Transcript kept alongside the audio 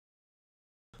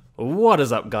What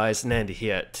is up guys, Nandy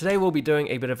here. Today we'll be doing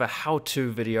a bit of a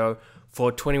how-to video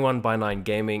for 21:9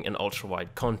 gaming and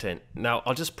ultra-wide content. Now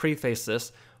I'll just preface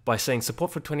this by saying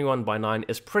support for 21:9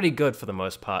 is pretty good for the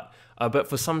most part, but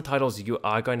for some titles you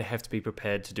are going to have to be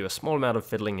prepared to do a small amount of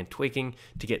fiddling and tweaking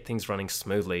to get things running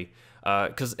smoothly.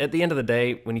 Because at the end of the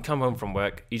day, when you come home from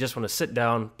work, you just want to sit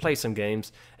down, play some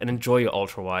games, and enjoy your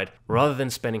ultra-wide, rather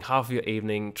than spending half of your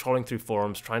evening trolling through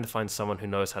forums trying to find someone who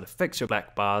knows how to fix your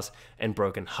black bars and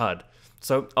broken HUD.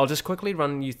 So I'll just quickly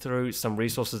run you through some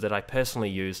resources that I personally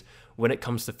use when it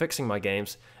comes to fixing my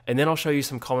games, and then I'll show you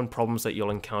some common problems that you'll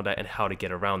encounter and how to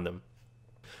get around them.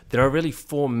 There are really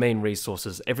four main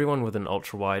resources everyone with an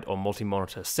ultra-wide or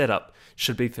multi-monitor setup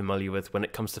should be familiar with when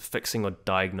it comes to fixing or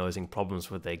diagnosing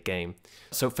problems with their game.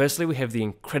 So firstly, we have the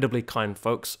incredibly kind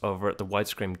folks over at the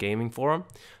Widescreen Gaming Forum,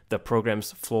 the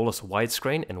program's Flawless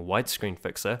Widescreen and Widescreen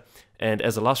Fixer, and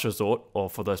as a last resort, or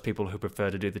for those people who prefer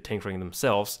to do the tinkering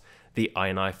themselves, the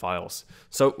INI files.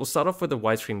 So we'll start off with the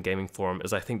Widescreen Gaming Forum,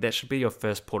 as I think that should be your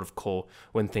first port of call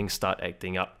when things start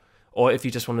acting up, or if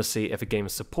you just want to see if a game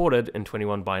is supported in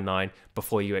 21:9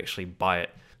 before you actually buy it.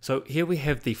 So here we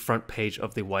have the front page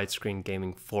of the Widescreen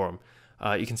Gaming Forum.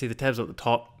 You can see the tabs at the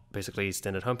top, basically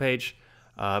standard homepage,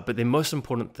 but the most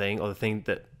important thing, or the thing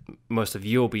that most of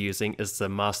you will be using, is the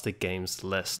master games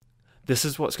list. This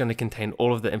is what's going to contain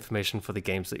all of the information for the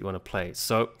games that you want to play.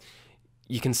 So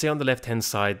you can see on the left hand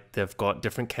side they've got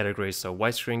different categories, so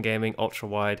widescreen gaming, ultra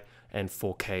wide, and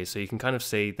 4K. So you can kind of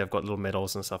see they've got little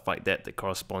medals and stuff like that that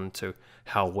correspond to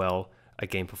how well a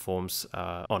game performs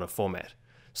on a format.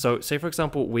 So say for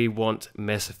example we want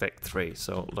Mass Effect 3,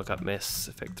 so look up Mass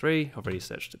Effect 3, I've already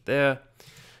searched it there,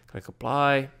 click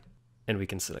apply, and we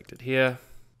can select it here.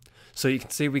 So you can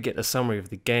see we get a summary of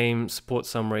the game, support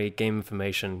summary, game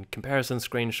information, comparison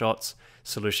screenshots,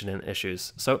 solution and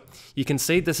issues. So you can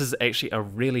see this is actually a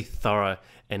really thorough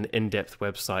and in-depth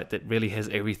website that really has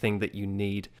everything that you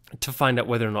need to find out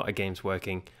whether or not a game's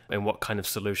working and what kind of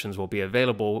solutions will be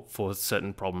available for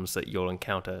certain problems that you'll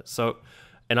encounter. So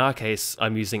in our case,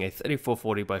 I'm using a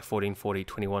 3440 by 1440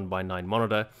 21:9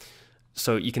 monitor.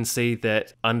 So you can see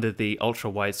that under the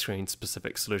ultra widescreen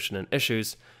specific solution and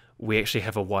issues, we actually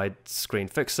have a widescreen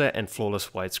fixer and flawless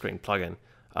widescreen plugin,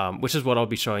 which is what I'll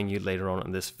be showing you later on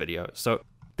in this video. So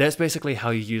that's basically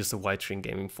how you use the Widescreen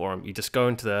Gaming Forum. You just go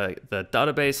into the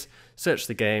database, search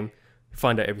the game,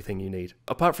 find out everything you need.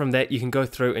 Apart from that, you can go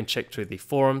through and check through the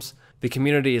forums. The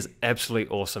community is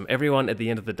absolutely awesome. Everyone at the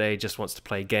end of the day just wants to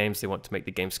play games. They want to make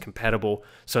the games compatible.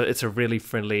 So it's a really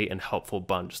friendly and helpful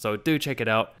bunch. So do check it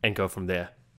out and go from there.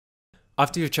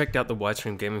 After you've checked out the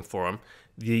Widescreen Gaming Forum,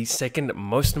 the second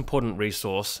most important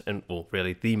resource, and well,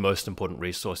 really the most important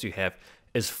resource you have,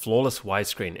 is Flawless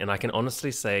Widescreen. And I can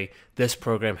honestly say this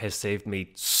program has saved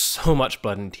me so much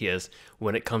blood and tears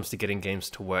when it comes to getting games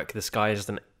to work. This guy is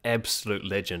an absolute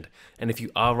legend. And if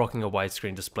you are rocking a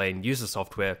widescreen display and use the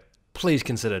software, please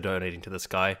consider donating to this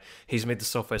guy. He's made the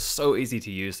software so easy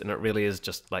to use, and it really is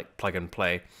just like plug and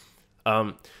play.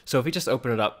 So if we just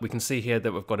open it up, we can see here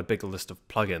that we've got a big list of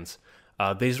plugins.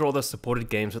 These are all the supported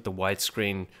games that the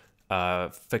widescreen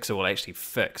fixer will actually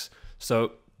fix.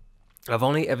 So I've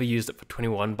only ever used it for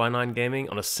 21:9 gaming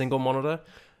on a single monitor,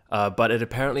 but it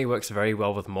apparently works very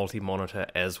well with multi-monitor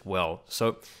as well.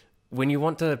 So when you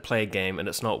want to play a game and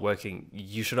it's not working,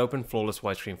 you should open Flawless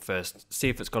Widescreen first, see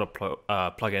if it's got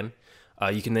a plugin.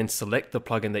 You can then select the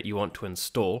plugin that you want to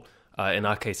install. In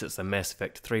our case, it's the Mass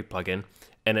Effect 3 plugin,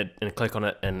 and click on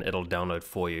it and it'll download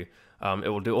for you. It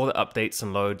will do all the updates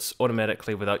and loads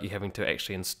automatically without you having to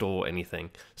actually install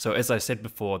anything. So as I said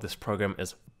before, this program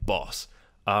is boss.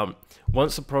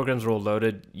 Once the programs are all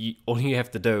loaded, all you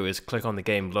have to do is click on the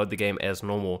game, load the game as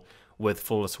normal with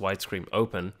Flawless Widescreen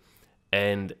open,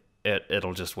 and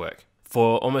it'll just work.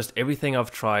 For almost everything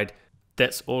I've tried,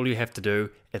 that's all you have to do.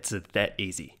 It's that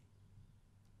easy.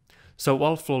 So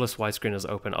while Flawless Widescreen is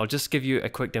open, I'll just give you a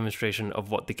quick demonstration of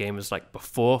what the game is like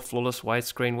before Flawless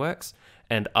Widescreen works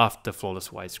and after Flawless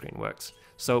Widescreen works.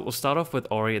 So we'll start off with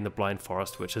Ori and the Blind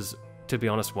Forest, which is, to be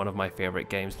honest, one of my favorite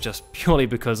games, just purely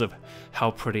because of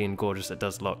how pretty and gorgeous it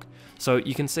does look. So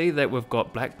you can see that we've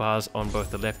got black bars on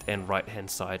both the left and right hand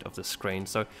side of the screen.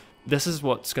 So this is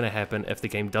what's going to happen if the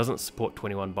game doesn't support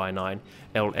 21:9.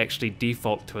 It'll actually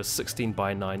default to a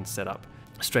 16:9 setup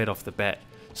straight off the bat.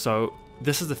 So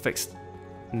this is the fix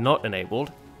not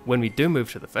enabled. When we do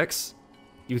move to the fix,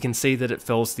 you can see that it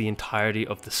fills the entirety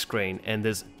of the screen, and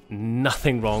there's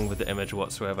nothing wrong with the image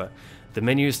whatsoever. The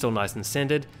menu is still nice and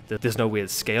centered, there's no weird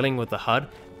scaling with the HUD,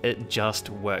 it just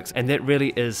works. And that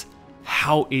really is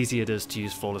how easy it is to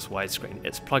use Flawless Widescreen.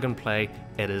 It's plug and play,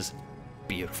 it is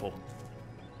beautiful.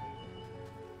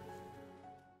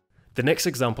 The next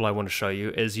example I want to show you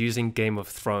is using Game of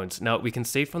Thrones. Now we can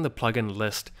see from the plugin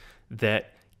list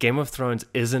that Game of Thrones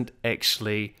isn't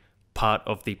actually part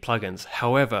of the plugins.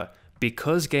 However,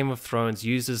 because Game of Thrones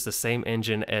uses the same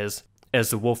engine as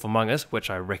The Wolf Among Us,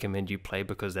 which I recommend you play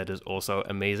because that is also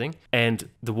amazing, and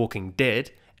The Walking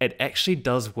Dead, it actually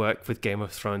does work with Game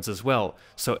of Thrones as well.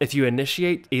 So if you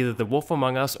initiate either The Wolf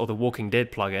Among Us or The Walking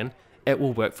Dead plugin, it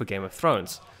will work for Game of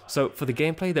Thrones. So for the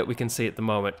gameplay that we can see at the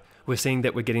moment, we're seeing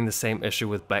that we're getting the same issue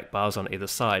with black bars on either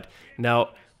side.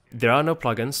 Now, there are no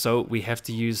plugins, so we have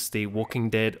to use The Walking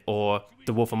Dead or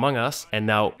The Wolf Among Us, and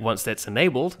now once that's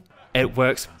enabled, it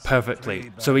works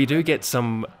perfectly. So we do get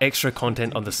some extra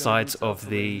content on the sides of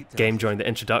the game during the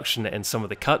introduction and some of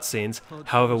the cutscenes.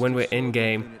 However, when we're in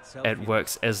game, it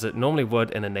works as it normally would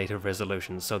in a native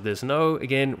resolution. So there's no,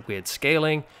 again, weird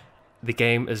scaling. The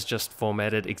game is just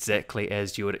formatted exactly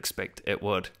as you would expect it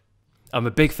would. I'm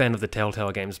a big fan of the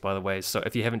Telltale games, by the way, so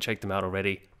if you haven't checked them out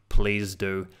already, please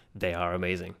do. They are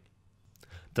amazing.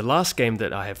 The last game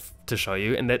that I have to show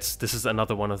you, and this is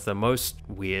another one of the most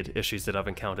weird issues that I've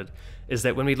encountered, is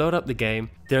that when we load up the game,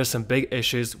 there are some big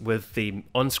issues with the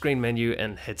on-screen menu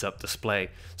and heads-up display.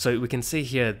 So we can see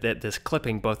here that there's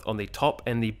clipping both on the top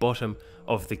and the bottom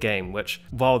of the game, which,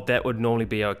 while that would normally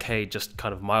be okay, just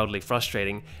kind of mildly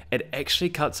frustrating, it actually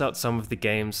cuts out some of the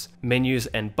game's menus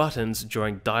and buttons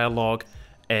during dialogue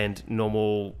and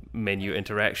normal menu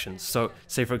interactions. So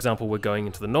say for example we're going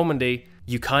into the Normandy,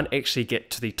 you can't actually get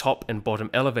to the top and bottom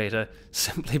elevator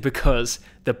simply because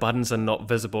the buttons are not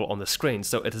visible on the screen.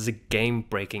 So it is a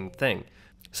game-breaking thing.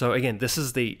 So again, this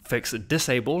is the fix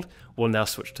disabled. We'll now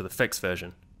switch to the fixed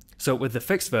version. So with the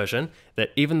fixed version,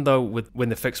 that even though when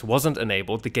the fix wasn't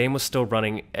enabled, the game was still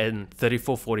running in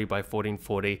 3440 by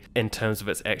 1440 in terms of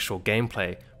its actual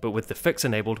gameplay. But with the fix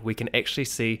enabled, we can actually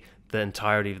see the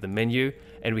entirety of the menu,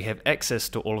 and we have access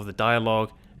to all of the dialogue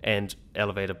and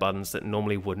elevator buttons that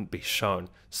normally wouldn't be shown.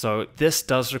 So this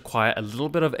does require a little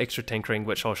bit of extra tinkering,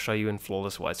 which I'll show you in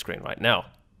flawless widescreen right now.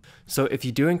 So if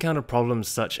you do encounter problems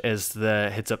such as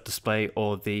the heads-up display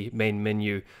or the main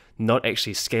menu not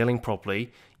actually scaling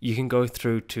properly, you can go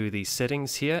through to the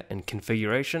settings here in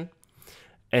configuration,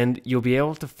 and you'll be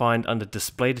able to find under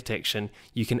display detection,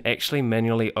 you can actually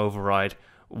manually override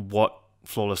what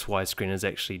flawless widescreen is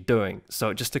actually doing.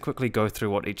 So just to quickly go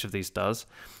through what each of these does,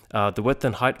 the width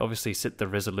and height obviously set the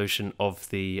resolution of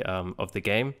the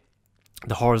game.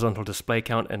 The horizontal display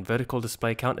count and vertical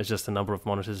display count is just the number of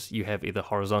monitors you have either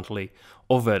horizontally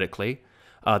or vertically.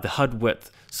 The HUD width.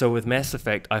 So with Mass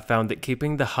Effect, I found that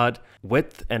keeping the HUD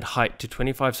width and height to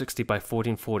 2560 by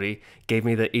 1440 gave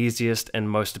me the easiest and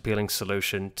most appealing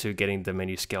solution to getting the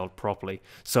menu scaled properly.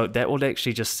 So that will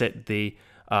actually just set the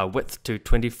width to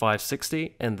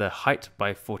 2560 and the height by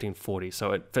 1440,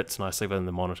 so it fits nicely within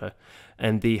the monitor.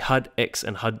 And the HUD X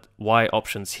and HUD Y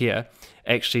options here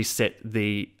actually set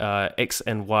the X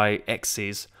and Y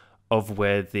axes of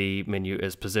where the menu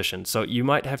is positioned. So you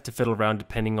might have to fiddle around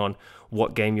depending on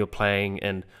what game you're playing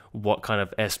and what kind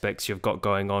of aspects you've got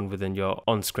going on within your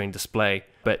on-screen display,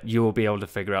 but you will be able to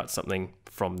figure out something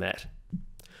from that.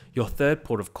 Your third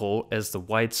port of call is the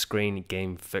widescreen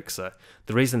game fixer.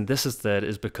 The reason this is third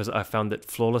is because I found that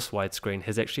flawless widescreen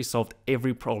has actually solved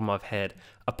every problem I've had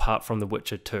apart from The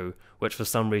Witcher 2, which for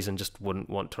some reason just wouldn't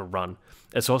want to run.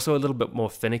 It's also a little bit more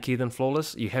finicky than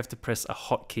flawless. You have to press a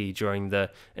hotkey during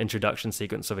the introduction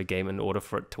sequence of a game in order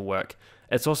for it to work.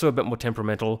 It's also a bit more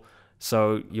temperamental,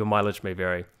 so your mileage may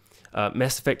vary.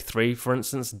 Mass Effect 3, for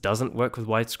instance, doesn't work with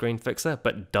widescreen fixer,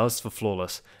 but does for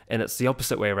flawless, and it's the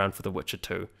opposite way around for The Witcher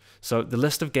 2. So the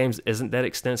list of games isn't that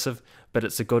extensive, but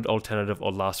it's a good alternative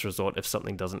or last resort if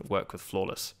something doesn't work with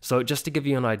flawless. So just to give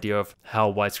you an idea of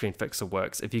how widescreen fixer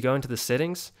works, if you go into the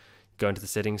settings,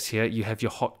 here, you have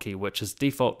your hotkey, which is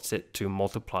default set to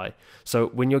multiply. So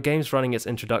when your game's running its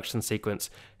introduction sequence,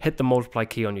 hit the multiply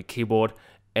key on your keyboard,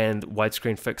 and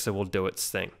widescreen fixer will do its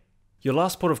thing. Your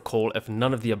last port of call, if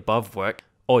none of the above work,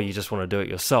 or you just want to do it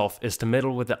yourself, is to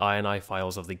meddle with the INI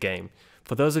files of the game.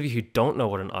 For those of you who don't know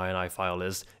what an INI file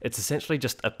is, it's essentially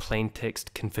just a plain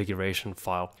text configuration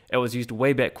file. It was used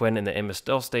way back when in the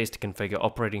MS-DOS days to configure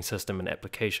operating system and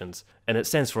applications, and it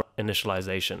stands for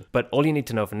initialization. But all you need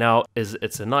to know for now is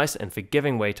it's a nice and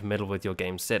forgiving way to meddle with your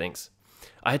game's settings.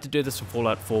 I had to do this for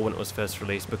Fallout 4 when it was first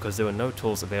released because there were no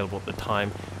tools available at the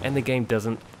time, and the game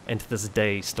doesn't, and to this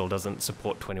day still doesn't,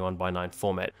 support 21:9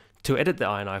 format. To edit the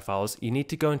INI files, you need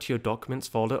to go into your Documents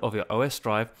folder of your OS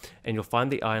drive, and you'll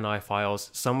find the INI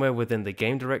files somewhere within the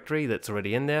game directory that's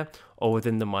already in there, or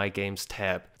within the My Games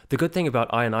tab. The good thing about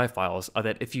INI files are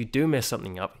that if you do mess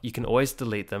something up, you can always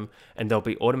delete them, and they'll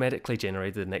be automatically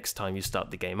generated the next time you start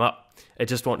the game up. It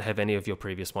just won't have any of your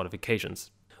previous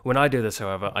modifications. When I do this,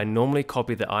 however, I normally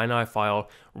copy the INI file,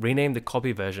 rename the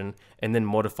copy version, and then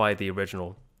modify the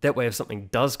original. That way if something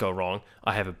does go wrong,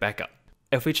 I have a backup.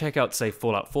 If we check out, say,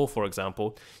 Fallout 4, for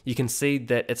example, you can see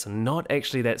that it's not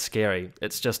actually that scary.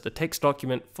 It's just a text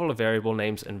document full of variable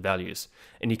names and values,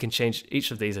 and you can change each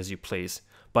of these as you please.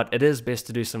 But it is best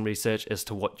to do some research as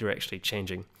to what you're actually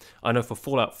changing. I know for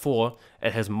Fallout 4,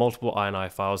 it has multiple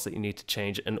INI files that you need to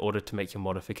change in order to make your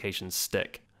modifications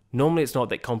stick. Normally it's not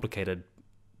that complicated,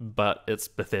 but it's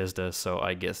Bethesda, so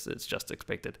I guess it's just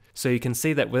expected. So you can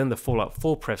see that within the Fallout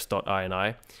 4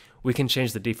 prefs.ini, we can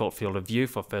change the default field of view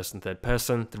for first and third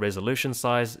person, the resolution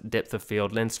size, depth of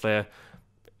field, lens flare,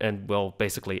 and well,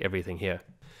 basically everything here.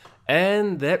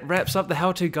 And that wraps up the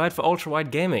how-to guide for ultra-wide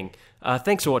gaming.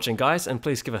 Thanks for watching, guys, and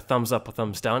please give a thumbs up or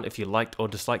thumbs down if you liked or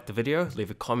disliked the video,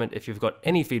 leave a comment if you've got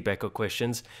any feedback or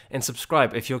questions, and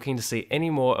subscribe if you're keen to see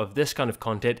any more of this kind of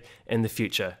content in the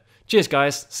future. Cheers,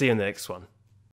 guys, see you in the next one.